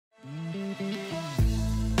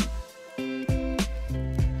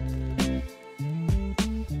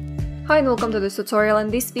Hi and welcome to this tutorial. In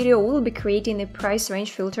this video we'll be creating a price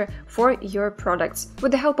range filter for your products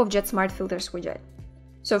with the help of JetSmartFilters widget.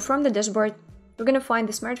 So from the dashboard, we're going to find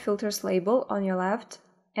the Smart Filters label on your left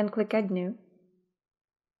and click Add New.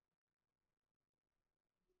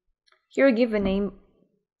 Here give a name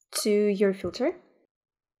to your filter.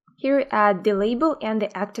 Here add the label and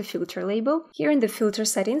the active filter label. Here in the filter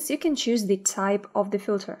settings you can choose the type of the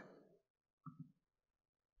filter.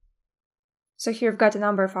 So here we've got a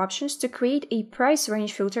number of options. To create a price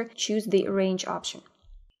range filter, choose the range option.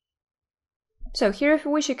 So here if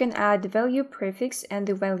you wish you can add the value prefix and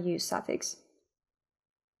the value suffix.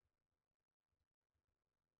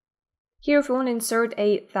 Here if you want to insert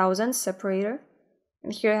a thousands separator,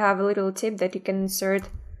 and here I have a little tip that you can insert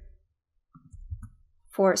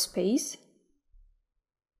for space.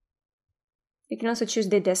 You can also choose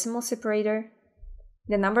the decimal separator,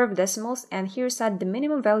 the number of decimals, and here set the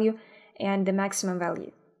minimum value and the maximum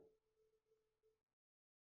value.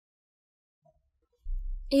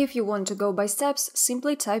 If you want to go by steps,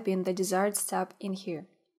 simply type in the desired step in here.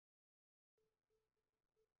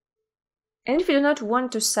 And if you do not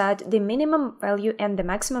want to set the minimum value and the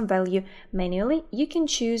maximum value manually, you can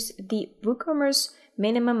choose the WooCommerce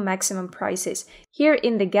minimum maximum prices here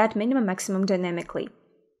in the Get Minimum Maximum dynamically.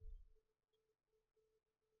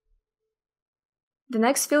 The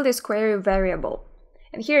next field is query variable.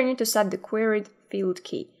 And here you need to set the queried field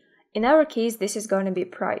key. In our case, this is going to be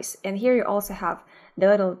price. And here you also have the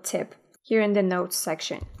little tip here in the notes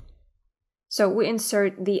section. So we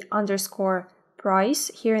insert the underscore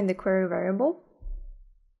price here in the query variable.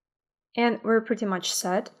 And we're pretty much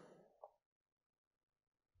set.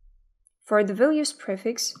 For the values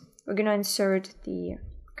prefix, we're going to insert the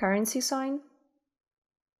currency sign.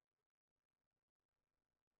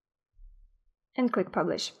 And click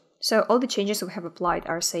Publish. So all the changes we have applied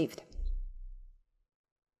are saved.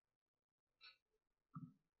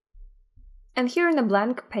 And here in the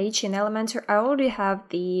blank page in Elementor, I already have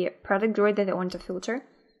the product grid that I want to filter.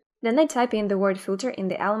 Then I type in the word filter in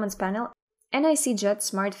the Elements panel, and I see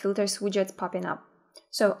JetSmartFilters widget popping up.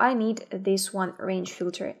 So I need this one range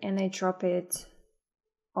filter, and I drop it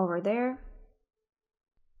over there.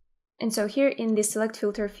 And so here in the Select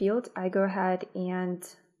Filter field, I go ahead and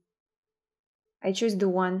I choose the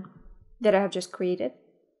one that I have just created.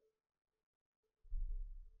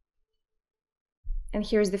 And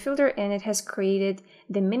here's the filter, and it has created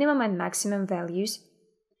the minimum and maximum values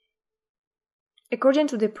according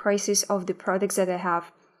to the prices of the products that I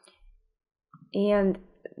have. And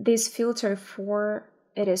this filter for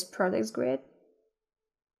it is products grid.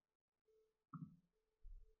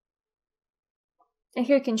 And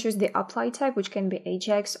here you can choose the apply type, which can be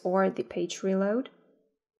Ajax or the page reload.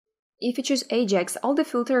 If you choose Ajax, all the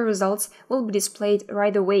filter results will be displayed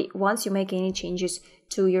right away once you make any changes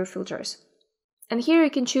to your filters. And here you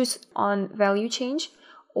can choose on value change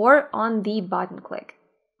or on the button click.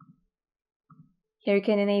 Here you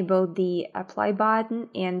can enable the apply button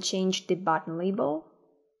and change the button label.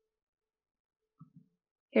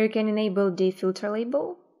 Here you can enable the filter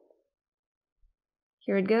label.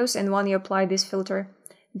 Here it goes, and when you apply this filter,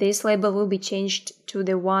 this label will be changed to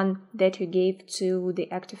the one that you gave to the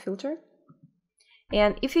active filter.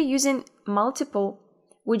 And if you're using multiple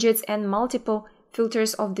widgets and multiple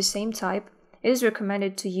filters of the same type, it is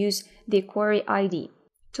recommended to use the query ID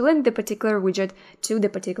to link the particular widget to the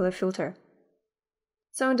particular filter.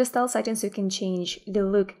 So in the style settings, you can change the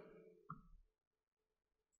look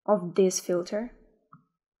of this filter,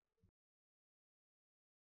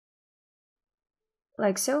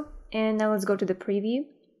 like so. And now let's go to the preview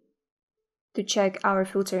to check our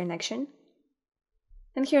filter in action.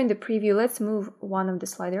 And here in the preview, let's move one of the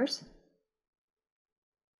sliders.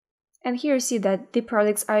 And here you see that the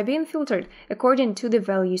products are being filtered according to the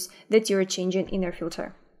values that you're changing in your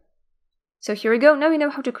filter. So here we go. Now we know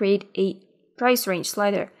how to create a price range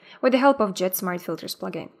slider with the help of JetSmartFilters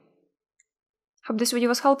plugin. Hope this video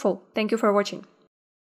was helpful. Thank you for watching.